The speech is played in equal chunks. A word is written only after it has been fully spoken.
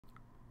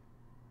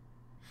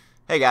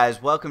Hey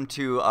guys, welcome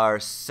to our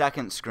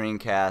second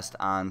screencast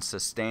on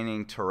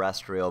sustaining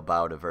terrestrial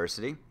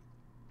biodiversity.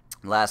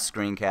 Last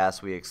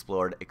screencast we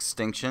explored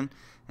extinction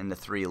and the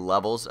three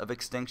levels of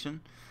extinction.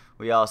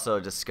 We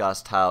also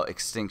discussed how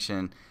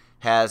extinction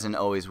has and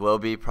always will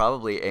be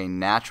probably a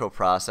natural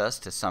process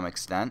to some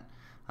extent.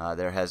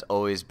 There has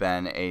always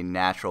been a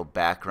natural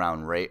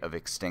background rate of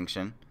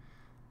extinction.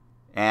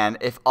 And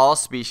if all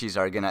species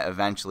are going to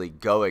eventually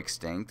go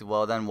extinct,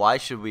 well then why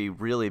should we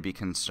really be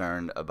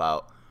concerned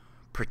about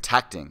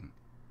protecting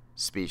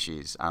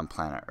species on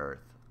planet Earth?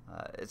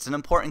 It's an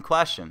important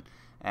question,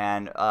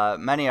 and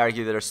many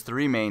argue that there's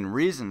three main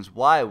reasons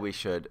why we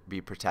should be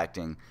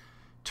protecting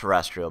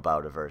terrestrial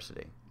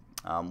biodiversity.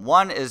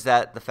 One is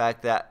that the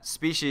fact that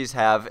species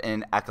have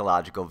an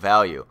ecological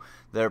value.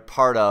 They're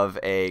part of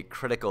a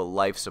critical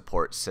life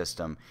support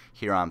system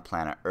here on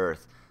planet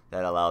Earth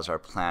that allows our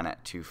planet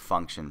to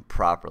function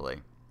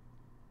properly.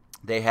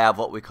 They have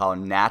what we call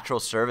natural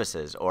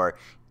services or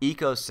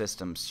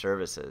ecosystem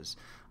services.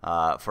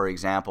 For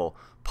example,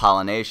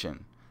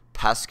 pollination,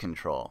 pest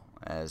control,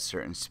 as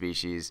certain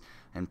species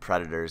and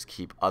predators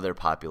keep other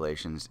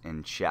populations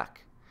in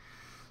check.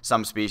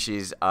 Some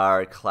species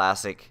are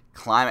classic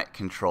climate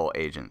control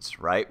agents,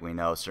 right? We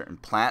know certain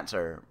plants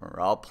or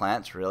all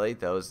plants really,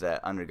 those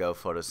that undergo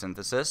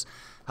photosynthesis,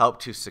 help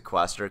to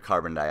sequester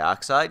carbon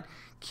dioxide,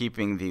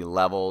 keeping the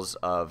levels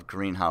of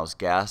greenhouse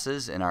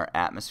gases in our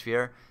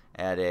atmosphere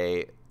at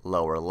a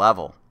lower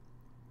level.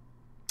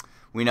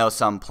 We know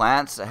some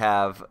plants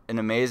have an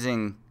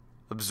amazing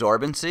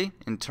absorbency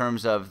in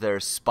terms of their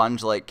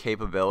sponge-like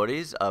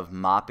capabilities of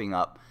mopping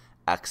up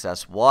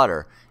excess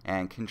water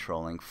and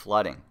controlling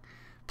flooding.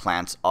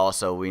 Plants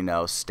also, we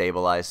know,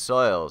 stabilize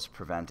soils,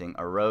 preventing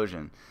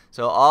erosion.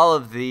 So all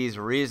of these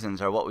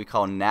reasons are what we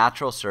call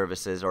natural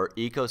services or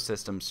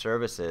ecosystem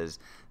services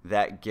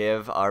that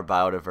give our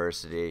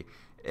biodiversity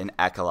an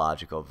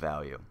ecological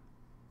value.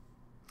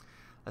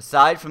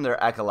 Aside from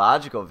their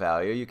ecological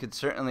value, you could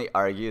certainly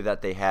argue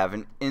that they have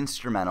an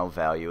instrumental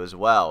value as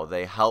well.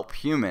 They help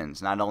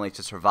humans not only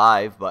to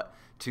survive, but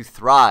to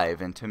thrive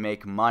and to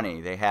make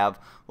money. They have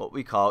what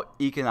we call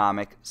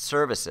economic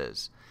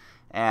services.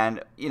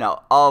 And,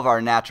 all of our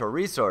natural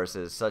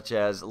resources, such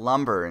as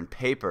lumber and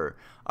paper,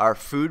 our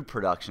food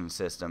production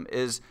system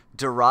is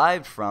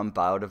derived from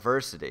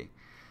biodiversity.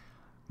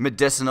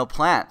 Medicinal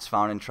plants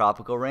found in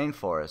tropical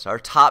rainforests. Our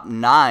top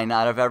 9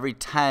 out of every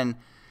 10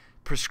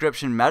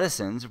 prescription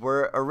medicines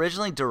were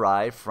originally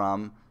derived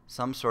from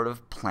some sort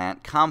of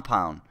plant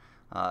compound.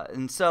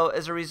 And so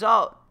as a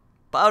result,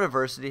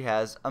 biodiversity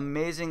has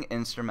amazing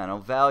instrumental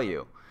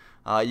value.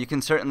 You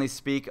can certainly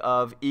speak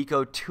of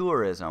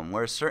ecotourism,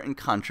 where certain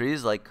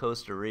countries like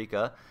Costa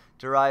Rica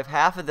derive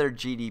half of their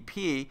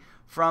GDP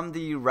from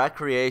the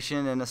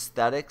recreation and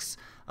aesthetics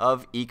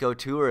of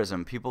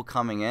ecotourism. People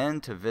coming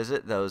in to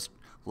visit those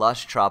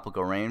lush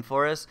tropical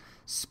rainforests,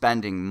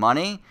 spending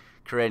money,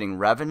 creating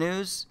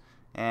revenues,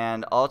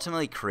 and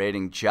ultimately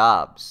creating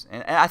jobs.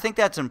 And I think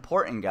that's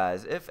important,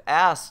 guys. If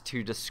asked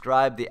to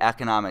describe the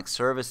economic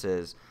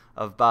services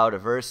of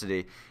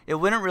biodiversity, it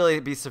wouldn't really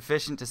be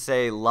sufficient to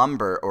say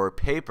lumber or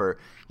paper.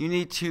 You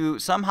need to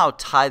somehow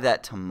tie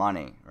that to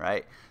money,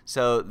 right?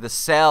 So the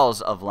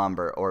sales of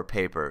lumber or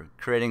paper,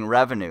 creating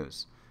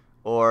revenues,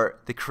 or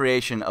the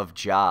creation of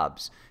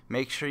jobs.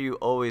 Make sure you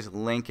always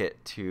link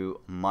it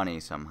to money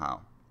somehow.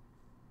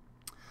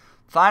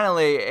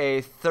 Finally, a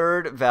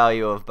third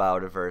value of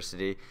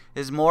biodiversity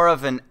is more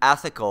of an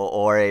ethical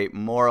or a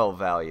moral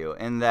value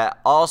in that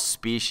all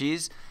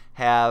species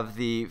have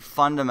the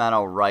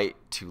fundamental right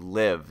to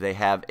live. They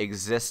have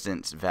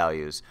existence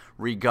values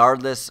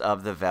regardless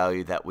of the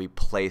value that we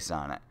place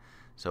on it.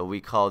 So we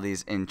call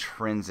these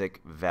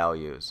intrinsic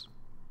values.